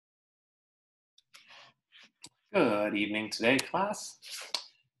Good evening today, class.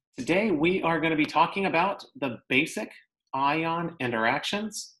 Today we are going to be talking about the basic ion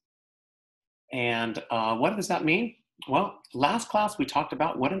interactions. And what does that mean? Well, last class we talked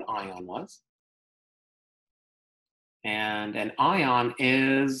about what an ion was. And an ion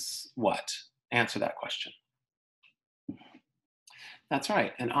is what? Answer that question. That's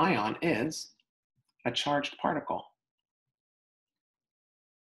right, an ion is a charged particle.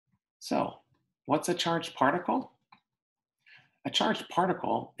 So, what's a charged particle? A charged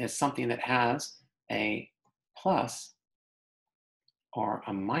particle is something that has a plus or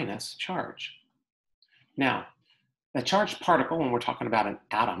a minus charge. Now, the charged particle, when we're talking about an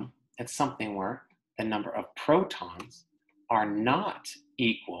atom, it's something where the number of protons are not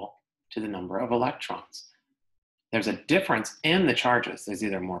equal to the number of electrons. There's a difference in the charges. There's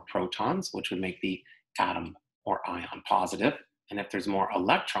either more protons, which would make the atom or ion positive, and if there's more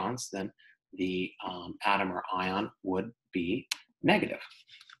electrons, then the atom or ion would be negative.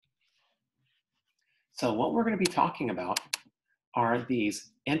 So what we're going to be talking about are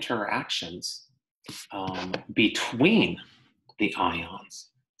these interactions between the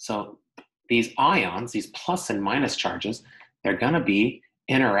ions. So these ions, these plus and minus charges, they're going to be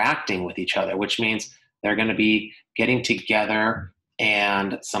interacting with each other, which means they're going to be getting together,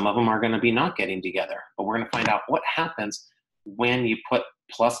 and some of them are going to be not getting together. But we're going to find out what happens when you put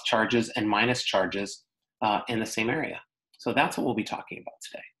plus charges and minus charges in the same area. So that's what we'll be talking about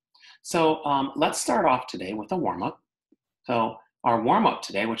today. So let's start off today with a warm-up. So our warm-up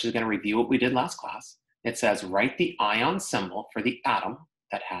today, which is going to review what we did last class, it says write the ion symbol for the atom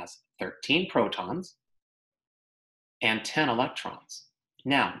that has 13 protons and 10 electrons.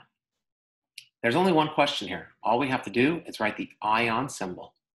 Now, there's only one question here. All we have to do is write the ion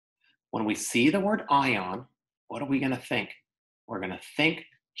symbol. When we see the word ion, what are we going to think? We're going to think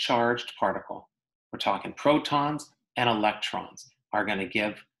charged particle. We're talking protons and electrons are going to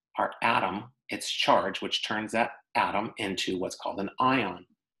give our atom its charge, which turns that atom into what's called an ion.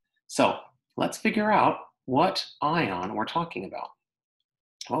 So let's figure out what ion we're talking about.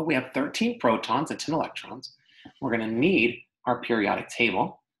 Well, we have 13 protons and 10 electrons. We're going to need our periodic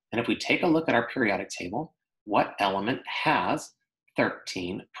table. And if we take a look at our periodic table, what element has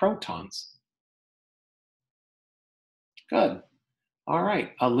 13 protons? Good. All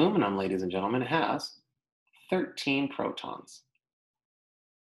right, aluminum, ladies and gentlemen, has 13 protons,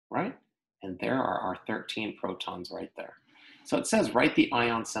 right? And there are our 13 protons right there. So it says write the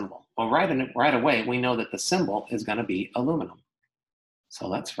ion symbol. Well, right away, we know that the symbol is going to be aluminum. So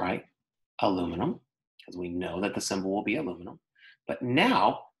let's write aluminum, because we know that the symbol will be aluminum. But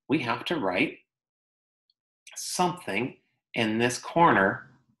now we have to write something in this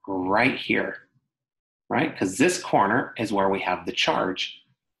corner right here, right? Because this corner is where we have the charge.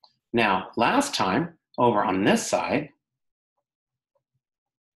 Now, last time, over on this side,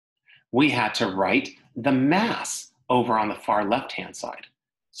 we had to write the mass over on the far left-hand side.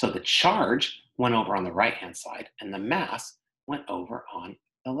 So the charge went over on the right-hand side, and the mass went over on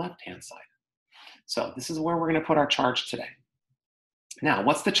the left-hand side. So this is where we're going to put our charge today. Now,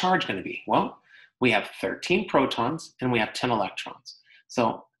 what's the charge going to be? Well, we have 13 protons and we have 10 electrons.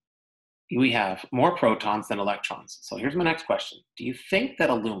 So we have more protons than electrons. So here's my next question. Do you think that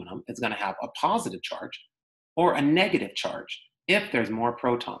aluminum is going to have a positive charge or a negative charge if there's more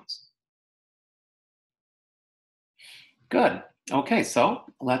protons? Good. Okay, so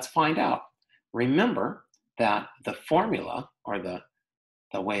let's find out. Remember that the formula, or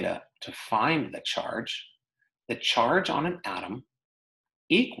the way to find the charge on an atom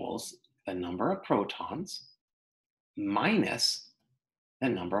equals the number of protons minus the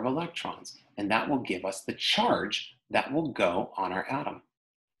number of electrons. And that will give us the charge that will go on our atom.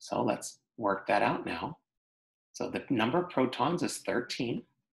 So let's work that out now. So the number of protons is 13.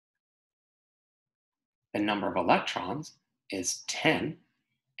 The number of electrons is 10.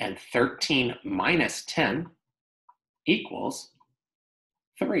 And 13 minus 10 equals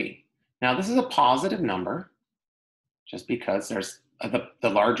 3. Now this is a positive number just because there's the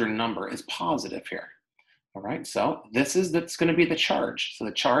larger number is positive here. All right, so that's going to be the charge. So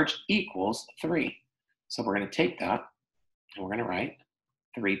the charge equals 3. So we're going to take that and we're going to write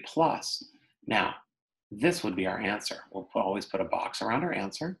 3 plus. Now, this would be our answer. We'll always put a box around our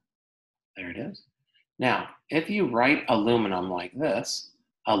answer. There it is. Now, if you write aluminum like this,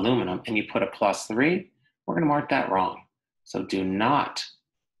 aluminum, and you put a plus 3, we're going to mark that wrong. So do not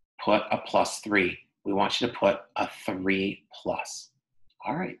put a plus 3. We want you to put a 3 plus.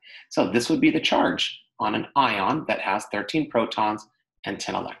 All right, so this would be the charge on an ion that has 13 protons and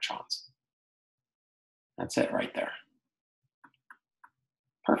 10 electrons. That's it right there.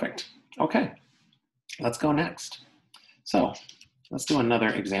 Perfect. Okay. let's go next. So let's do another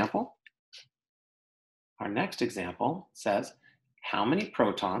example. Our next example says, how many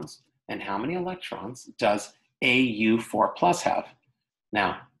protons and how many electrons does Au4 plus have?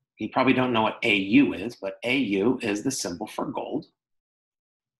 Now, you probably don't know what Au is, but Au is the symbol for gold.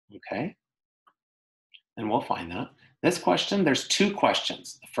 Okay, and we'll find that. This question, there's two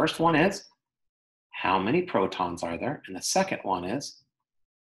questions. The first one is, how many protons are there? And the second one is,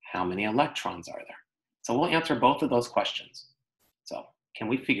 how many electrons are there? So we'll answer both of those questions. So can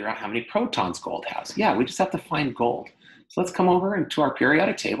we figure out how many protons gold has? Yeah, we just have to find gold. So let's come over into our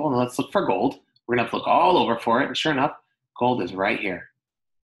periodic table and let's look for gold. We're gonna have to look all over for it, and sure enough, gold is right here.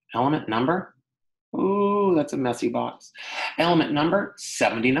 Element number, ooh, that's a messy box. Element number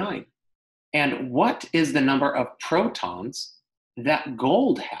 79. And what is the number of protons that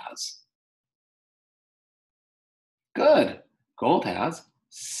gold has? Good, gold has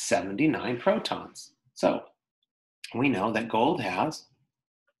 79 protons. So we know that gold has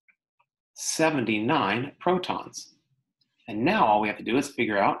 79 protons. And now all we have to do is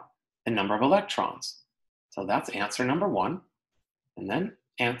figure out the number of electrons. So that's answer number one. And then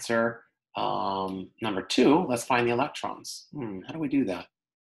answer number two, let's find the electrons. How do we do that?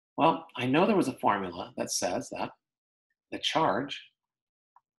 Well, I know there was a formula that says that the charge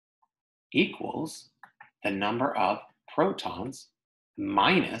equals the number of protons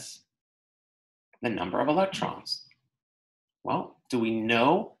minus the number of electrons. Well, do we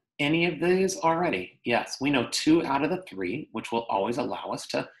know any of these already? Yes, we know 2 out of the 3, which will always allow us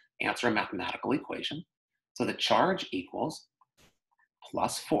to answer a mathematical equation. So the charge equals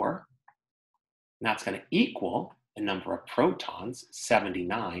plus 4. And that's going to equal the number of protons,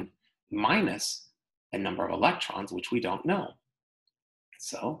 79, minus the number of electrons, which we don't know.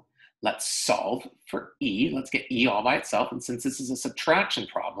 So let's solve for E. Let's get E all by itself. And since this is a subtraction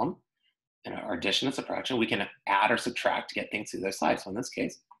problem, or addition and subtraction, we can add or subtract to get things to the other side. So in this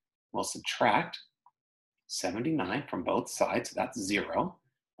case, we'll subtract 79 from both sides. So that's 0.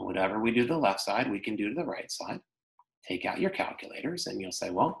 And whatever we do to the left side, we can do to the right side. Take out your calculators and you'll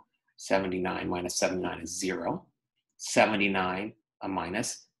say, well, 79 minus 79 is 0. 79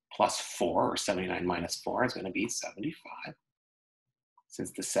 minus plus 4, or 79 minus 4 is going to be 75.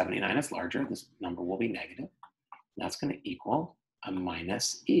 Since the 79 is larger, this number will be negative. That's going to equal a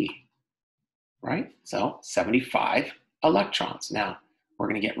minus E, right? So 75 electrons. Now, we're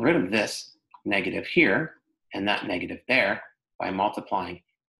going to get rid of this negative here and that negative there by multiplying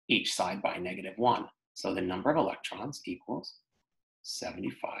each side by -1. So the number of electrons equals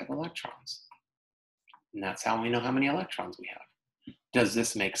 75 electrons. And that's how we know how many electrons we have. Does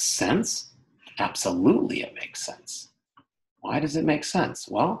this make sense? Absolutely, it makes sense. Why does it make sense?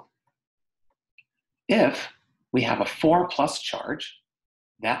 Well, if we have a 4 plus charge,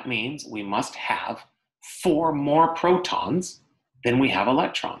 that means we must have 4 more protons than we have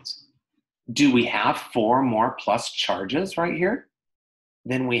electrons. Do we have 4 more plus charges right here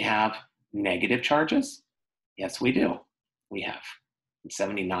than we have negative charges? Yes, we do. We have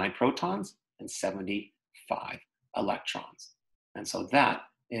 79 protons and 75 electrons. And so that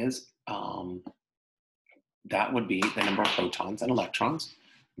is, that would be the number of protons and electrons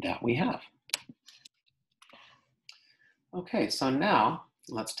that we have. Okay, so now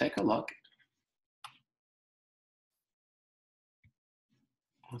let's take a look.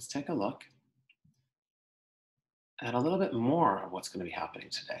 Let's take a look at a little bit more of what's going to be happening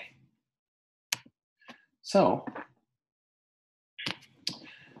today. So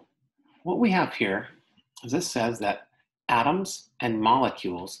what we have here is this says that atoms and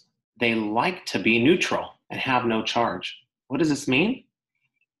molecules, they like to be neutral and have no charge. What does this mean?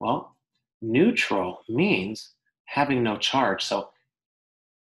 Well, neutral means having no charge, so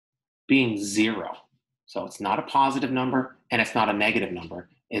being 0. So it's not a positive number and it's not a negative number.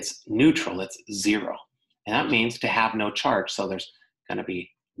 It's neutral, it's 0. And that means to have no charge. So there's going to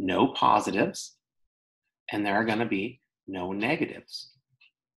be no positives and there are going to be no negatives,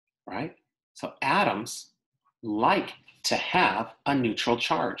 right? So atoms like to have a neutral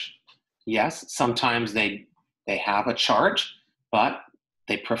charge. Yes, sometimes they have a charge, but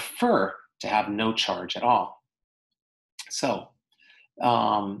they prefer to have no charge at all. So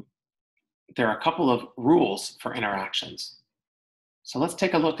there are a couple of rules for interactions. So let's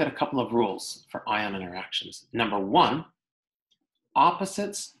take a look at a couple of rules for ion interactions. Number 1,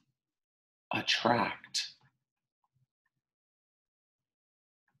 opposites attract.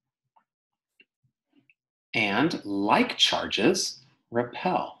 And like charges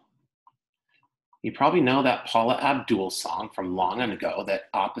repel. You probably know that Paula Abdul song from long ago, that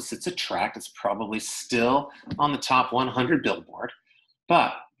opposites attract. It's probably still on the top 100 Billboard.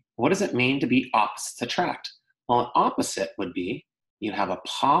 But what does it mean to be opposites attract? Well, an opposite would be you have a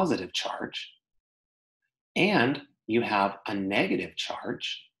positive charge and you have a negative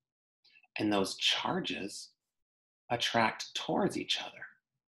charge, and those charges attract towards each other.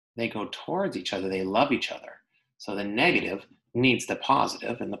 They go towards each other, they love each other. So the negative needs the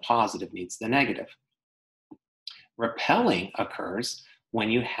positive and the positive needs the negative. Repelling occurs when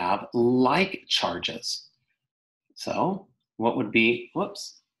you have like charges. So what would be,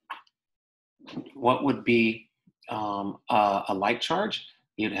 a like charge?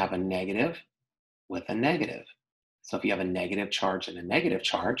 You'd have a negative with a negative. So if you have a negative charge and a negative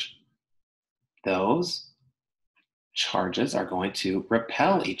charge, those charges are going to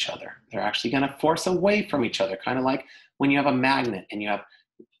repel each other. They're actually going to force away from each other, kind of like when you have a magnet and you have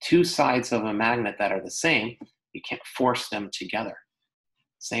two sides of a magnet that are the same, you can't force them together.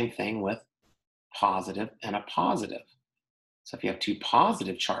 Same thing with positive and a positive. So if you have two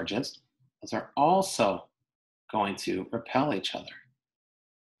positive charges, those are also going to repel each other.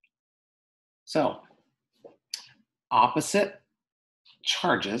 So opposite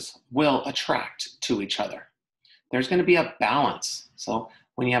charges will attract to each other. There's going to be a balance. So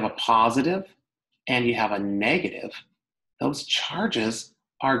when you have a positive and you have a negative, those charges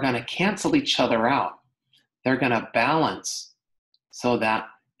are going to cancel each other out. They're going to balance so that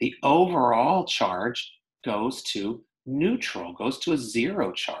the overall charge goes to neutral, goes to a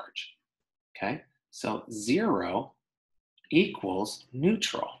zero charge. Okay, so 0 equals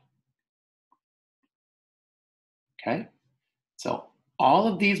neutral. Okay, so all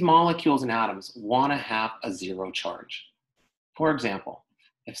of these molecules and atoms want to have a 0 charge. For example,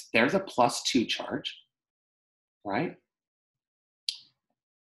 if there's a +2 charge, right?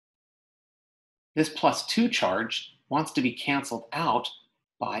 This +2 charge wants to be canceled out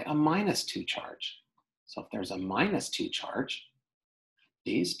by a -2 charge. So if there's a -2 charge,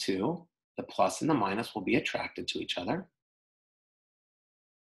 these two, the plus and the minus, will be attracted to each other.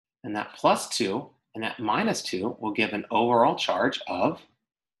 And that +2 and that -2 will give an overall charge of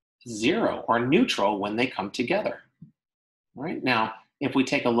 0 or neutral when they come together. Right now, if we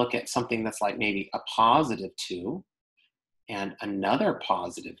take a look at something that's like maybe a +2 and another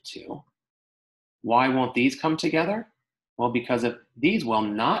 +2, why won't these come together? Well, because if these will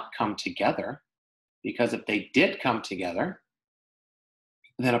not come together, because if they did come together,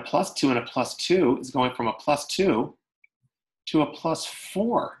 then a +2 and a +2 is going from a +2 to a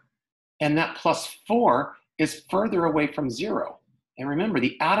 +4. And that +4 is further away from 0. And remember,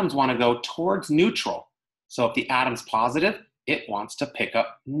 the atoms want to go towards neutral. So if the atom's positive, it wants to pick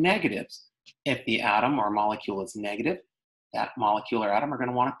up negatives. If the atom or molecule is negative, that molecule or atom are going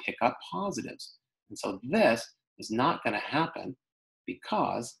to want to pick up positives. And so this is not going to happen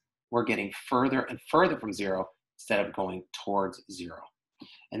because we're getting further and further from 0 instead of going towards 0.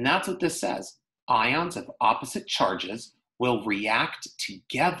 And that's what this says. Ions of opposite charges will react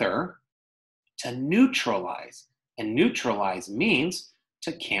together to neutralize. And neutralize means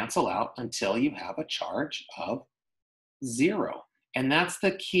to cancel out until you have a charge of 0. And that's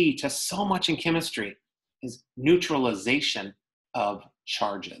the key to so much in chemistry, is neutralization of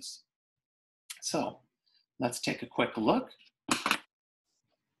charges. So let's take a quick look.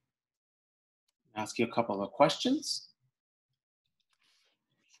 Ask you a couple of questions.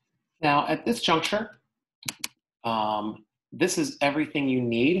 Now, at this juncture, this is everything you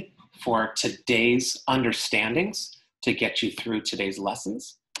need for today's understandings to get you through today's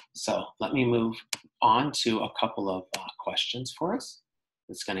lessons. So let me move on to a couple of questions for us.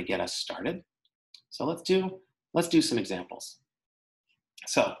 It's going to get us started. So let's do some examples.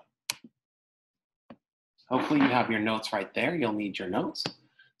 So hopefully you have your notes right there. You'll need your notes.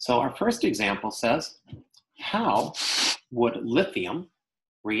 So our first example says, how would lithium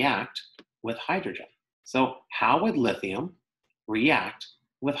react with hydrogen? So how would lithium react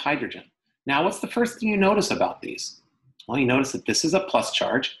with hydrogen? Now, what's the first thing you notice about these? Well, you notice that this is a plus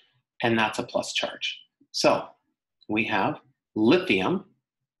charge and that's a plus charge. So we have lithium,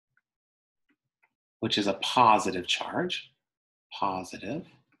 which is a positive charge, positive.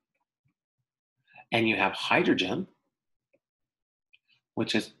 And you have hydrogen,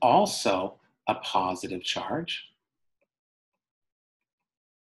 which is also a positive charge.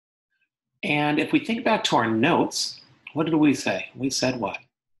 And if we think back to our notes, what did we say? We said what?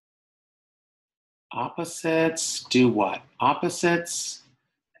 Opposites do what? Opposites,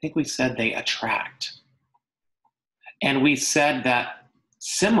 I think we said they attract. And we said that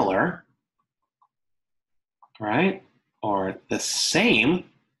similar, right, or the same,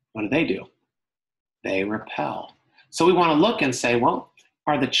 what do? They repel. So we want to look and say, well,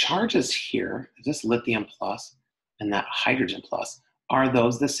 are the charges here, is this lithium plus and that hydrogen plus, Are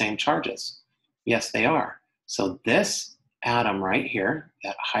those the same charges? Yes, they are. So this atom right here,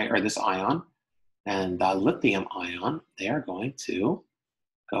 this ion, and the lithium ion, they are going to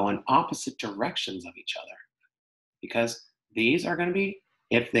go in opposite directions of each other, because these are going to be,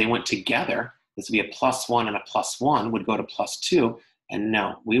 if they went together, this would be a +1 and a +1 would go to +2, and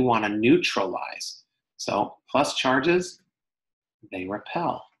no, we want to neutralize. So plus charges, they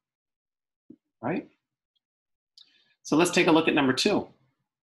repel, right? So let's take a look at number 2.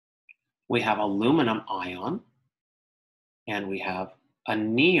 We have aluminum ion, and we have a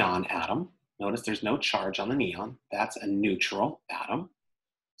neon atom. Notice there's no charge on the neon. That's a neutral atom.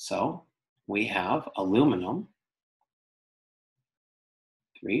 So we have aluminum,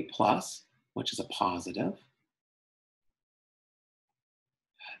 3+, which is a positive.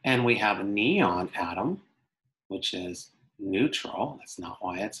 And we have a neon atom, which is neutral. That's not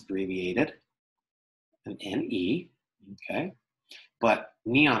why it's abbreviated, an Ne, okay? But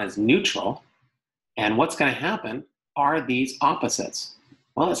neon is neutral, and what's going to happen are these opposites.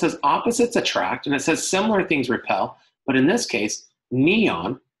 Well, it says opposites attract, and it says similar things repel, but in this case,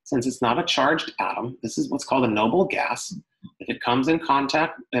 neon, since it's not a charged atom, this is what's called a noble gas. If it comes in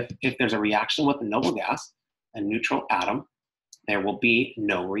contact, if there's a reaction with a noble gas, a neutral atom, there will be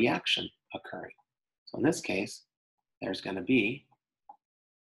no reaction occurring. So in this case, there's going to be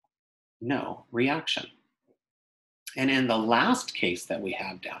no reaction. And in the last case that we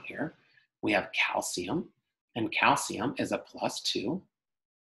have down here, we have calcium, and calcium is a +2.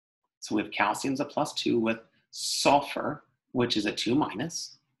 So we have calcium's a +2 with sulfur, which is a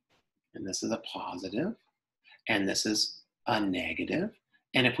 2-, and this is a positive, and this is a negative.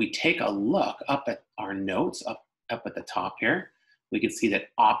 And if we take a look up at our notes, up at the top here, we can see that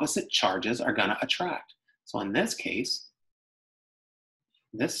opposite charges are going to attract. So in this case,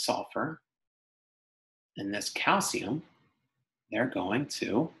 this sulfur and this calcium, they're going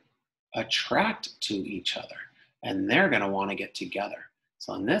to attract to each other, and they're going to want to get together.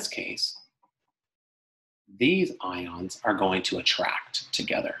 So in this case, these ions are going to attract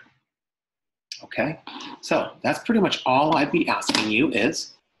together. Okay, so that's pretty much all I'd be asking you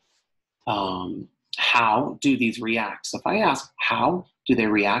is, how do these react? So if I ask, how do they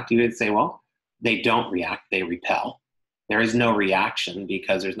react? You would say, well, they don't react, they repel. There is no reaction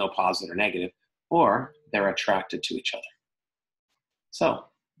because there's no positive or negative, or they're attracted to each other. So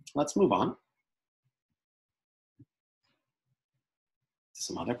let's move on to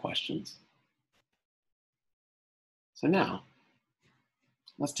some other questions. So now,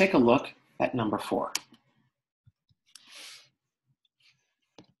 let's take a look at number 4.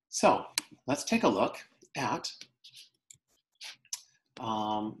 So let's take a look at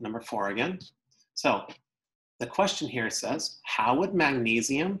number 4 again. So the question here says, how would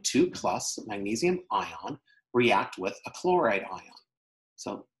magnesium 2+, magnesium ion, react with a chloride ion?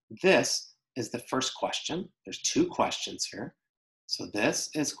 So this is the first question. There's 2 questions here. So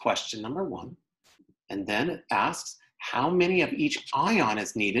this is question number 1. And then it asks, how many of each ion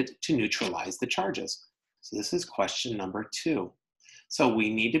is needed to neutralize the charges? So this is question number 2. So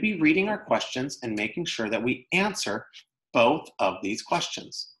we need to be reading our questions and making sure that we answer both of these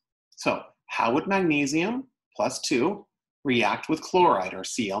questions. So how would magnesium +2 react with chloride or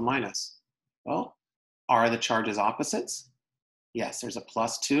Cl-? Well, are the charges opposites? Yes, there's a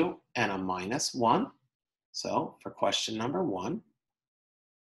 +2 and a -1. So for question number 1,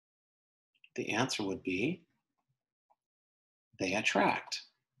 the answer would be they attract.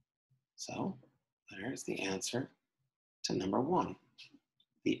 So there's the answer to number 1.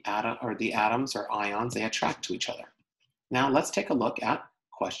 The atoms or ions, they attract to each other. Now let's take a look at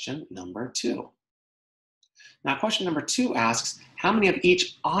question number 2. Now question number 2 asks, how many of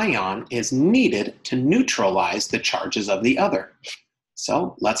each ion is needed to neutralize the charges of the other?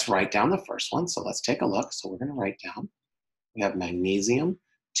 So let's write down the first one. So let's take a look. So we're going to write down, we have magnesium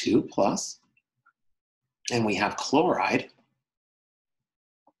 2+, and we have chloride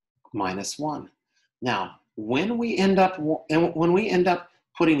 -1. Now, when we end up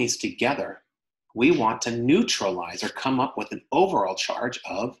putting these together, we want to neutralize or come up with an overall charge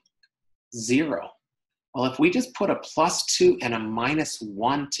of 0. Well, if we just put a +2 and a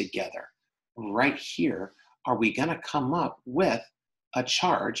 -1 together right here, are we going to come up with a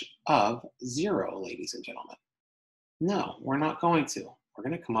charge of 0, ladies and gentlemen? No, we're not going to. We're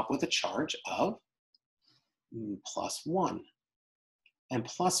going to come up with a charge of +1. And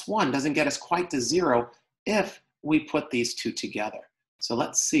 +1 doesn't get us quite to 0 if we put these 2 together. So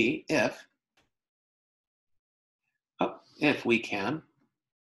let's see if we can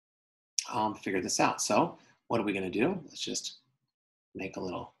figure this out. So what are we going to do? Let's just make a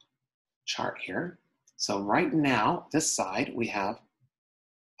little chart here. So right now, this side, we have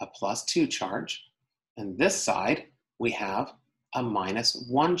a +2 charge. And this side, we have a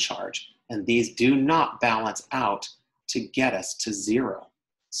 -1 charge. And these do not balance out to get us to 0.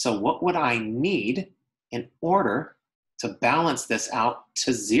 So what would I need in order to balance this out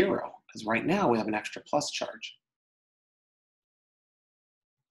to 0? Because right now we have an extra plus charge.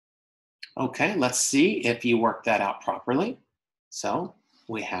 Okay, let's see if you work that out properly. So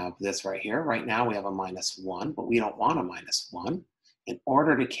we have this right here. Right now we have a -1, but we don't want a -1. In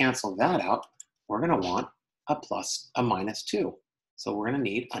order to cancel that out, we're going to want a -2. So we're going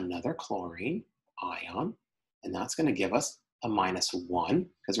to need another chlorine ion, and that's going to give us a -1.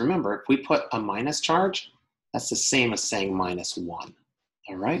 Because remember, if we put a minus charge, that's the same as saying -1.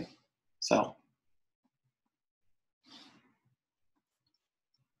 All right? So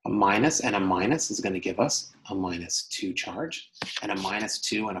a minus and a minus is going to give us a -2 charge, and a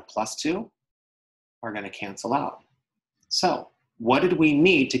 -2 and a +2 are going to cancel out. So what did we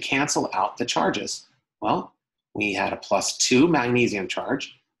need to cancel out the charges? Well, we had a +2 magnesium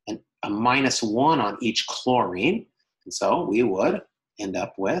charge and a -1 on each chlorine. And so we would end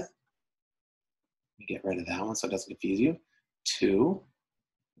up with, let me get rid of that one so it doesn't confuse you, 2,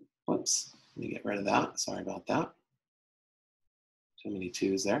 whoops, let me get rid of that, sorry about that. Too many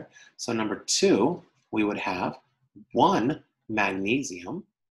 2's there. So number 2, we would have 1 magnesium,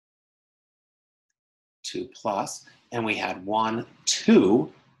 2 plus, and we had 1,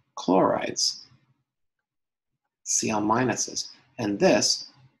 2 chlorides. Cl minuses. And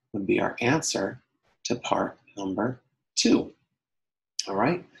this would be our answer to part number 2. All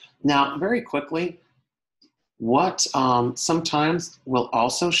right. Now, very quickly, what sometimes we'll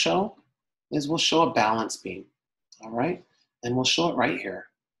also show is we'll show a balance beam. All right. And we'll show it right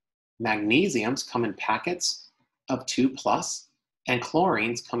here. Magnesiums come in packets of 2 plus, and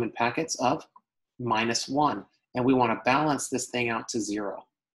chlorines come in packets of -1. And we want to balance this thing out to 0.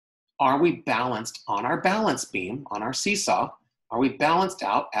 Are we balanced on our balance beam, on our seesaw? Are we balanced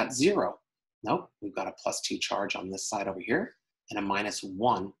out at 0? Nope, we've got a +2 charge on this side over here and a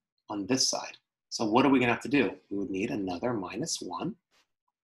 -1 on this side. So what are we gonna have to do? We would need another -1,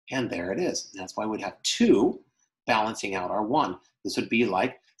 and there it is. And that's why we'd have 2 balancing out our 1. This would be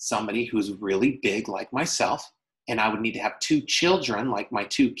like somebody who's really big like myself, and I would need to have 2 children like my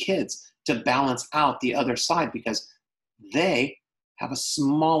 2 kids to balance out the other side because they have a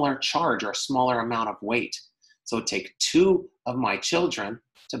smaller charge or a smaller amount of weight. So it would take 2 of my children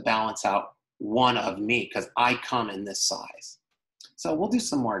to balance out 1 of me because I come in this size. So we'll do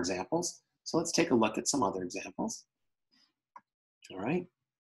some more examples. So let's take a look at some other examples. All right.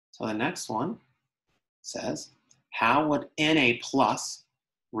 So the next one says, how would Na plus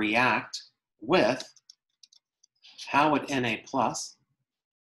react with,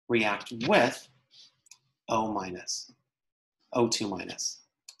 O minus? O2 minus.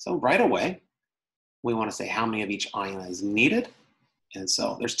 So right away, we want to say how many of each ion is needed. And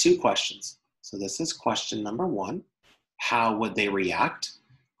so there's 2 questions. So this is question number 1. How would they react?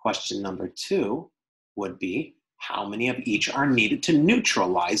 Question number 2 would be how many of each are needed to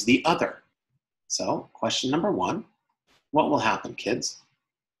neutralize the other? So question number 1, what will happen, kids?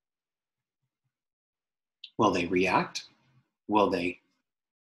 Will they react? Will they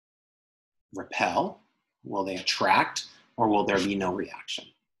repel? Will they attract? Or will there be no reaction?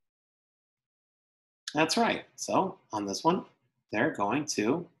 That's right. So on this one, they're going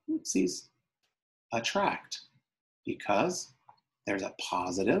to, oopsies, attract because there's a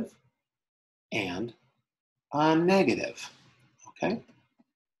positive and a negative. Okay?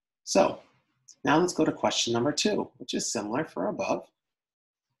 So now let's go to question number 2, which is similar for above.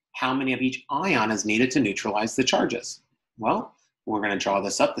 How many of each ion is needed to neutralize the charges? Well, we're going to draw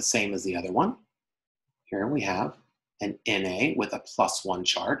this up the same as the other one. Here we have an Na with a +1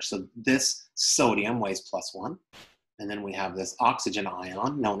 charge. So this sodium weighs +1. And then we have this oxygen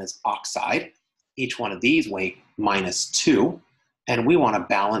ion known as oxide. Each one of these weigh -2. And we want to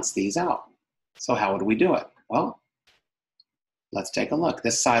balance these out. So how would we do it? Well, let's take a look.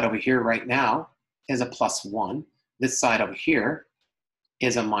 This side over here right now is a +1. This side over here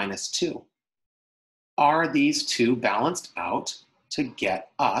is a -2. Are these 2 balanced out to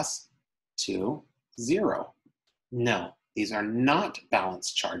get us to 0? No, these are not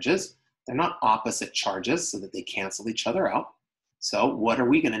balanced charges. They're not opposite charges so that they cancel each other out. So what are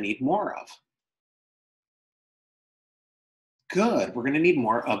we going to need more of? Good, we're going to need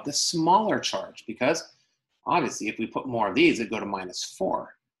more of the smaller charge because obviously if we put more of these, it'd go to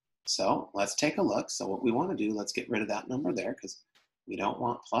 -4. So let's take a look. So what we want to do, let's get rid of that number there because we don't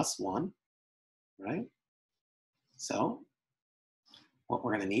want +1, right? So what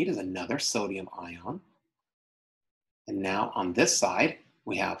we're going to need is another sodium ion. And now on this side,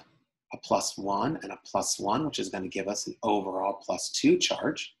 we have a +1 and a +1, which is going to give us an overall +2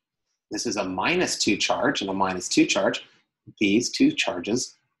 charge. This is a -2 charge and a -2 charge. These two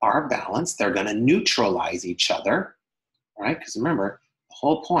charges are balanced. They're going to neutralize each other, right? Because remember, the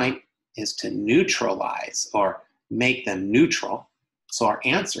whole point is to neutralize or make them neutral. So our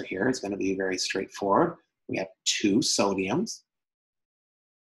answer here is going to be very straightforward. We have 2 sodiums.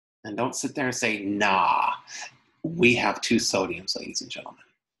 And don't sit there and say, nah, we have 2 sodiums, ladies and gentlemen.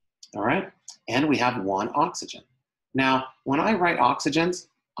 All right? And we have 1 oxygen. Now, when I write oxygens,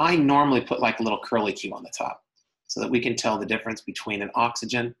 I normally put like a little curly Q on the top so that we can tell the difference between an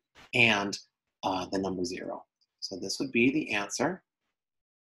oxygen and the number 0. So this would be the answer.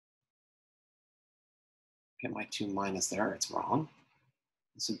 Get my 2 minus there, it's wrong.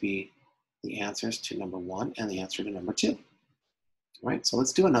 This would be the answers to number 1 and the answer to number 2. All right, so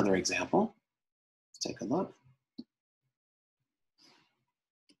let's do another example. Let's take a look.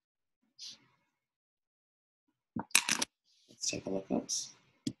 Let's take a look, oops.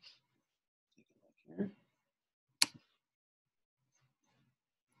 Take a look here.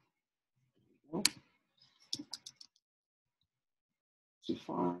 There we go. Too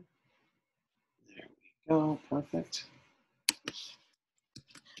far. There we go, perfect.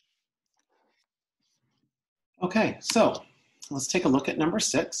 Okay, so let's take a look at number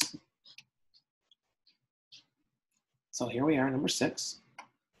 6. So here we are, number 6.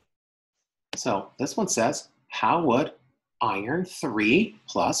 So this one says, how would iron 3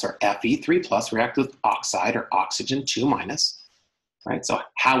 plus or Fe3 plus react with oxide or oxygen 2 minus, right? So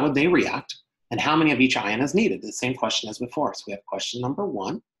how would they react and how many of each ion is needed? The same question as before. So we have question number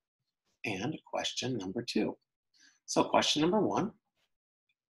 1 and question number 2. So question number 1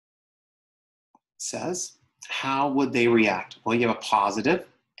 says, how would they react? Well, you have a positive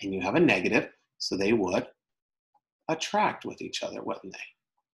and you have a negative, so they would attract with each other, wouldn't they?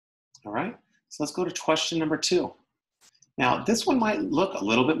 All right, so let's go to question number 2. Now, this one might look a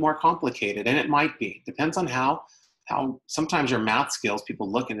little bit more complicated, and it might be. Depends on how sometimes your math skills,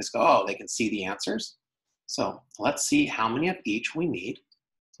 people look and just go, oh, they can see the answers. So let's see how many of each we need.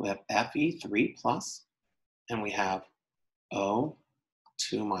 So we have Fe3 plus, and we have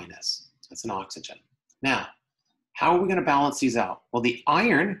O2 minus. That's an oxygen. Now, how are we going to balance these out? Well, the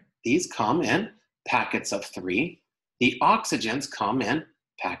iron, these come in packets of 3. The oxygens come in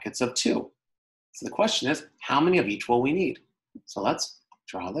packets of 2. So the question is, how many of each will we need? So let's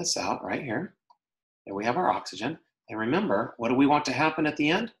draw this out right here. There we have our oxygen. And remember, what do we want to happen at the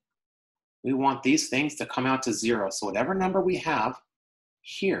end? We want these things to come out to 0. So whatever number we have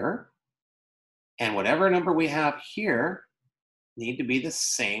here and whatever number we have here need to be the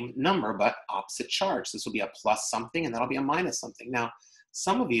same number, but opposite charge. This will be a plus something, and that'll be a minus something. Now,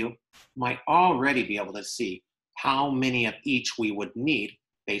 some of you might already be able to see how many of each we would need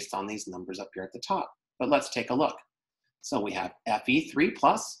based on these numbers up here at the top. But let's take a look. So we have Fe3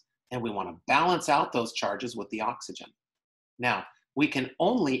 plus, and we want to balance out those charges with the oxygen. Now, we can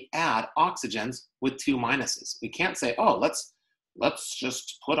only add oxygens with 2 minuses. We can't say, oh, let's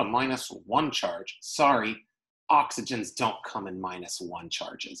just put a -1 charge. Sorry, oxygens don't come in -1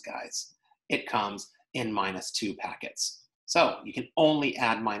 charges, guys. It comes in -2 packets. So you can only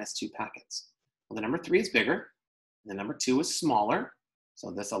add -2 packets. Well, the number 3 is bigger. The number 2 is smaller. So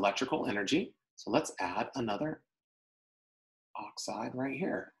this electrical energy. So let's add another oxide right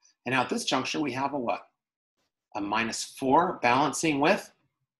here. And now at this juncture, we have a what? A -4 balancing with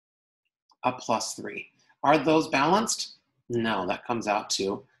a +3. Are those balanced? No, that comes out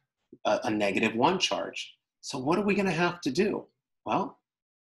to a -1 charge. So what are we going to have to do? Well,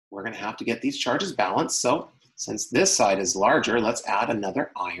 we're going to have to get these charges balanced. So since this side is larger, let's add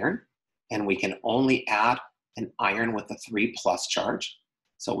another iron. And we can only add an iron with a 3+ charge.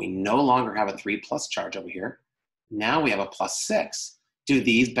 So we no longer have a 3+ charge over here. Now we have a +6. Do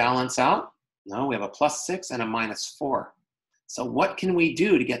these balance out? No, we have a +6 and a -4. So what can we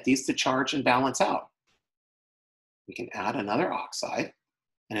do to get these to charge and balance out? We can add another oxide.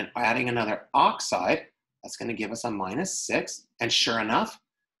 And in adding another oxide, that's going to give us a -6. And sure enough,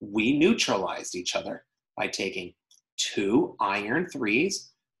 we neutralized each other by taking 2 iron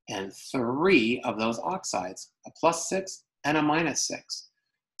 3s and 3 of those oxides, a +6 and a -6.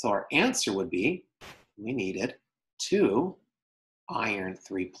 So our answer would be, we needed 2 iron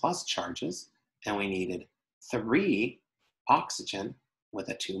 3+ charges, and we needed 3 oxygen with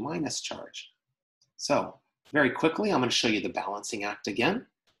a 2- charge. So very quickly, I'm going to show you the balancing act again.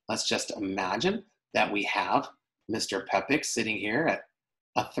 Let's just imagine that we have Mr. Pepik sitting here at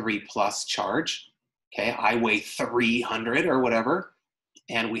a 3+ charge. Okay, I weigh 300 or whatever,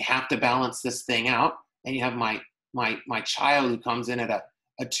 and we have to balance this thing out. And you have my child who comes in at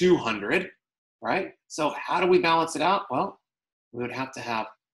a 200, right? So how do we balance it out? Well, we would have to have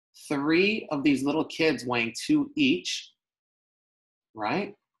 3 of these little kids weighing 2 each,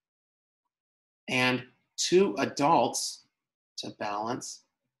 right? And 2 adults to balance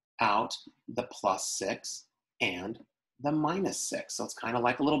out the +6 and the -6. So it's kind of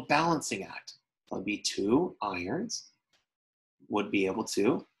like a little balancing act. So it'd be 2 irons would be able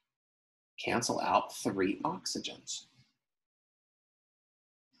to cancel out 3 oxygens.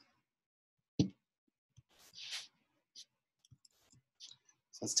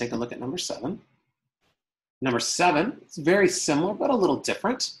 So let's take a look at number 7. Number 7 is very similar, but a little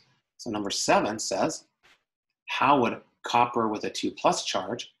different. So number 7 says, how would copper with a 2+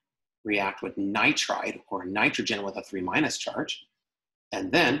 charge react with nitride or nitrogen with a 3- charge?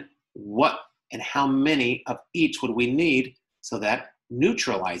 And then what and how many of each would we need so that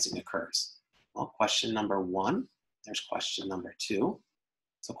neutralizing occurs? Well, question number 1, there's question number 2.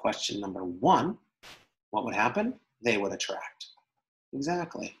 So question number 1, what would happen? They would attract.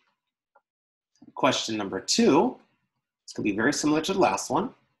 Exactly. Question number 2, it's going to be very similar to the last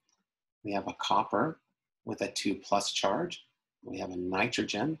one. We have a copper with a 2+ charge. We have a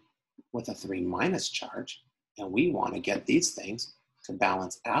nitrogen with a 3- charge. And we want to get these things to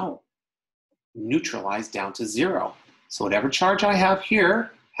balance out, neutralize down to 0. So whatever charge I have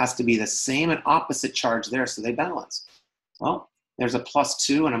here has to be the same and opposite charge there so they balance. Well, there's a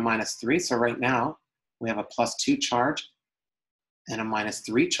 +2 and a -3. So right now we have a +2 charge and a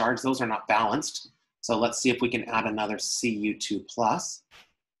 -3 charge. Those are not balanced. So let's see if we can add another Cu2+.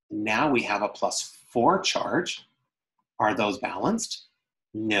 Now we have a +4 charge. Are those balanced?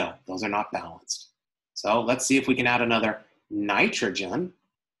 No, those are not balanced. So let's see if we can add another nitrogen.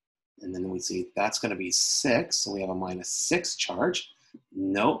 And then we see that's going to be 6. So we have a -6 charge.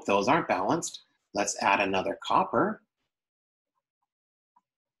 Nope, those aren't balanced. Let's add another copper.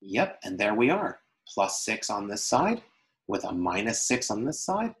 Yep, and there we are. +6 on this side with a -6 on this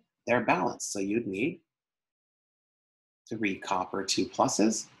side. They're balanced. So you'd need 3 copper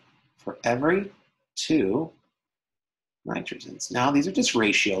 2+ for every 2 nitrogens. Now, these are just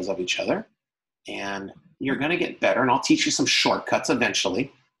ratios of each other, and you're going to get better, and I'll teach you some shortcuts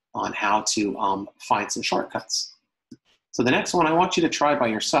eventually on how to find some shortcuts. So the next one I want you to try by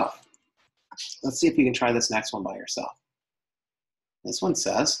yourself. Let's see if you can try this next one by yourself. This one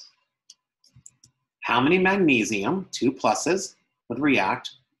says, how many magnesium 2+ would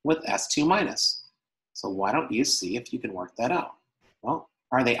react with S2-? So why don't you see if you can work that out? Well,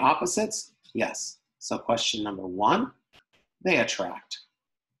 are they opposites? Yes. So question number 1, they attract.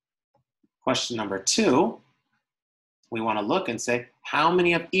 Question number 2, we want to look and say, how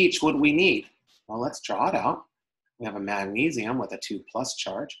many of each would we need? Well, let's draw it out. We have a magnesium with a 2+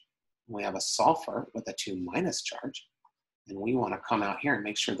 charge. We have a sulfur with a 2- charge. And we want to come out here and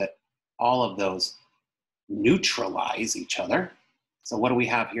make sure that all of those neutralize each other. So what do we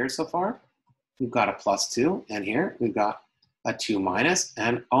have here so far? We've got a +2, and here we've got a 2-,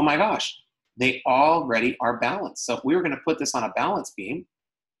 and oh my gosh, they already are balanced. So if we were going to put this on a balance beam,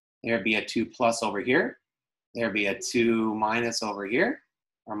 there'd be a 2+ over here, there'd be a 2- over here,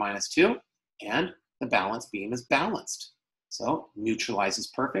 or -2, and the balance beam is balanced. So neutralize is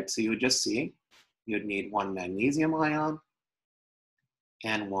perfect. So you would just see, you'd need 1 magnesium ion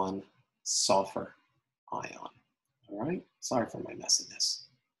and 1 sulfur ion. All right, sorry for my messiness.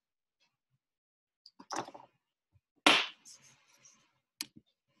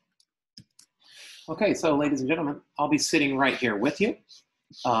 Okay, so ladies and gentlemen, I'll be sitting right here with you.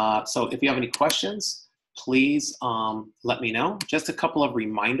 So if you have any questions, please let me know. Just a couple of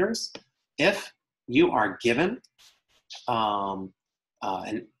reminders. If you are given an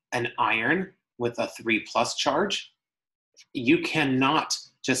iron with a 3+ charge, you cannot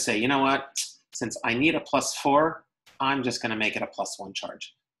just say, you know what, since I need a +4, I'm just going to make it a +1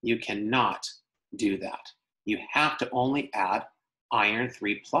 charge. You cannot do that. You have to only add iron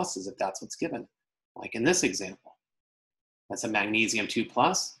 3+ if that's what's given. Like in this example, that's a magnesium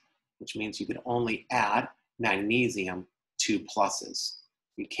 2+, which means you can only add magnesium 2+.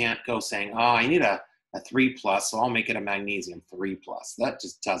 You can't go saying, oh, I need a 3+, so I'll make it a magnesium 3+. That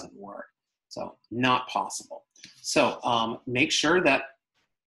just doesn't work. So not possible. So make sure that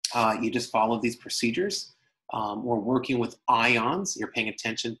you just follow these procedures. We're working with ions. You're paying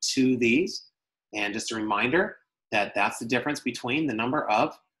attention to these. And just a reminder that that's the difference between the number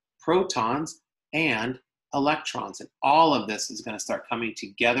of protons and electrons. And all of this is going to start coming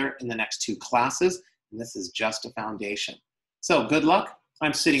together in the next 2 classes. And this is just a foundation. So good luck.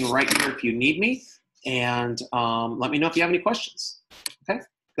 I'm sitting right here if you need me. And let me know if you have any questions. Okay?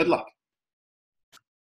 Good luck.